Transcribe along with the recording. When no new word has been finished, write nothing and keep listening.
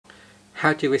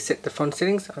how to reset the phone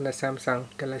settings on the Samsung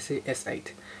Galaxy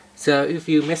S8. So if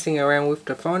you're messing around with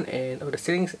the phone and all the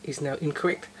settings is now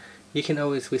incorrect, you can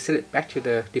always reset it back to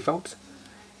the default.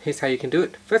 Here's how you can do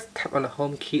it. First, tap on the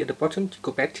home key at the bottom to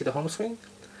go back to the home screen.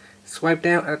 Swipe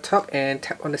down at the top and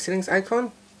tap on the settings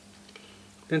icon.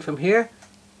 Then from here,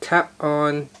 tap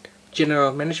on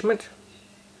general management.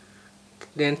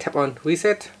 Then tap on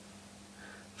reset.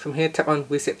 From here, tap on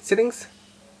reset settings.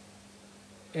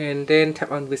 And then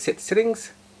tap on reset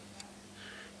settings.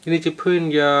 You need to put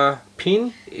in your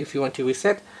PIN if you want to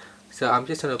reset. So I'm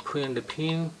just going to put in the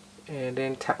PIN and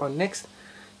then tap on next.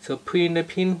 So put in the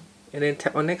PIN and then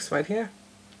tap on next right here.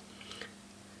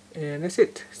 And that's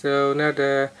it. So now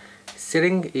the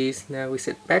setting is now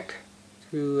reset back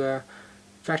to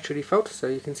factory default. So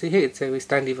you can see here it says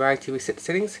restart device to reset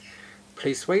settings.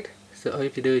 Please wait. So all you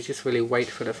have to do is just really wait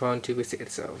for the phone to reset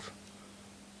itself.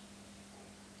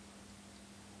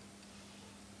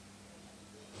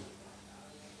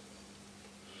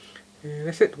 And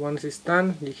that's it. Once it's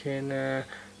done, you can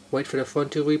wait for the phone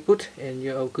to reboot and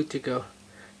you're all good to go.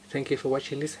 Thank you for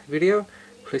watching this video.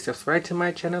 Please subscribe to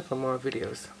my channel for more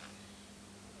videos.